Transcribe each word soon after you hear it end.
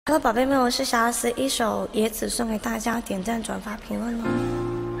Hello， 宝贝们，我是小阿斯，一首《野子》送给大家，点赞、转发、评论哦。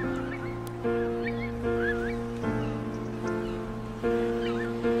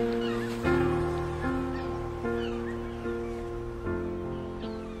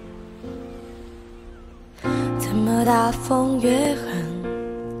怎么大风越狠，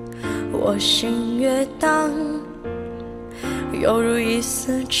我心越荡，犹如一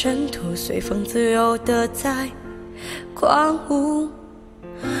丝尘土，随风自由地在狂舞。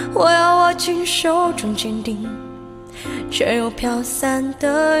我要握紧手中坚定，却又飘散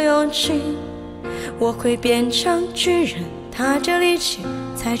的勇气。我会变成巨人，踏着力气，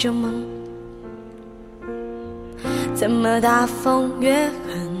踩着梦。怎么大风越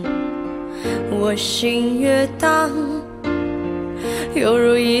狠，我心越荡，犹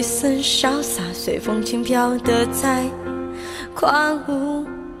如一丝潇洒，随风轻飘的在狂舞。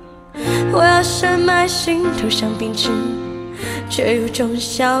我要深埋心头像冰淇，却有种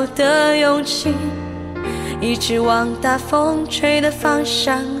小的勇气，一直往大风吹的方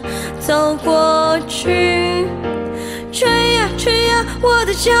向走过去。吹呀吹呀，我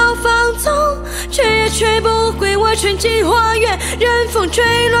的脚放纵，吹也吹不回我纯净花园，任风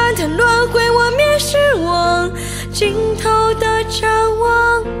吹乱它轮回，我灭失望尽头的展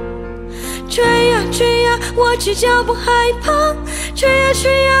望。吹呀吹呀，我只脚不害怕，吹呀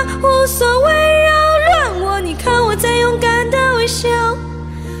吹呀，无所谓扰乱我。你看我在勇敢的微笑，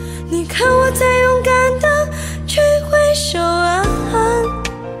你看我在勇敢的去挥手啊。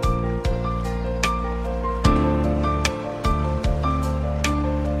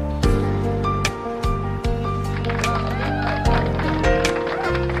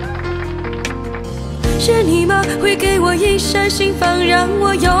是你吗？会给我一扇心房，让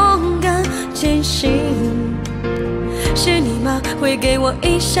我勇敢前行。是你吗？会给我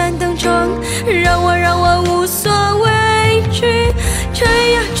一扇灯窗，让我无所畏惧。吹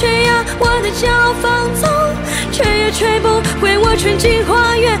呀吹呀，我的脚放纵，吹也吹不回我纯净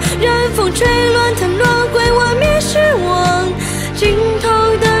花园，任风吹乱它轮回，我灭失望尽头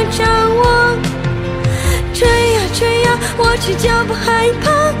的展望。吹呀吹呀，我只脚不害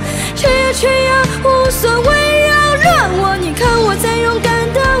怕，吹呀吹呀，无所谓扰乱我。你看我在勇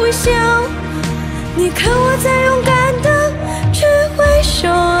敢的微笑，你看我在勇敢的去挥手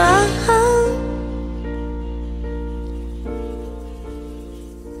啊。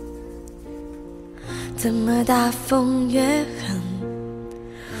怎么大风越狠，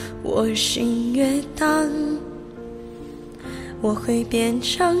我心越荡，我会变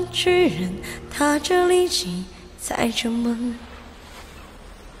成巨人，踏着力气，踩着梦。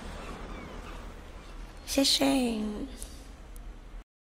谢谢。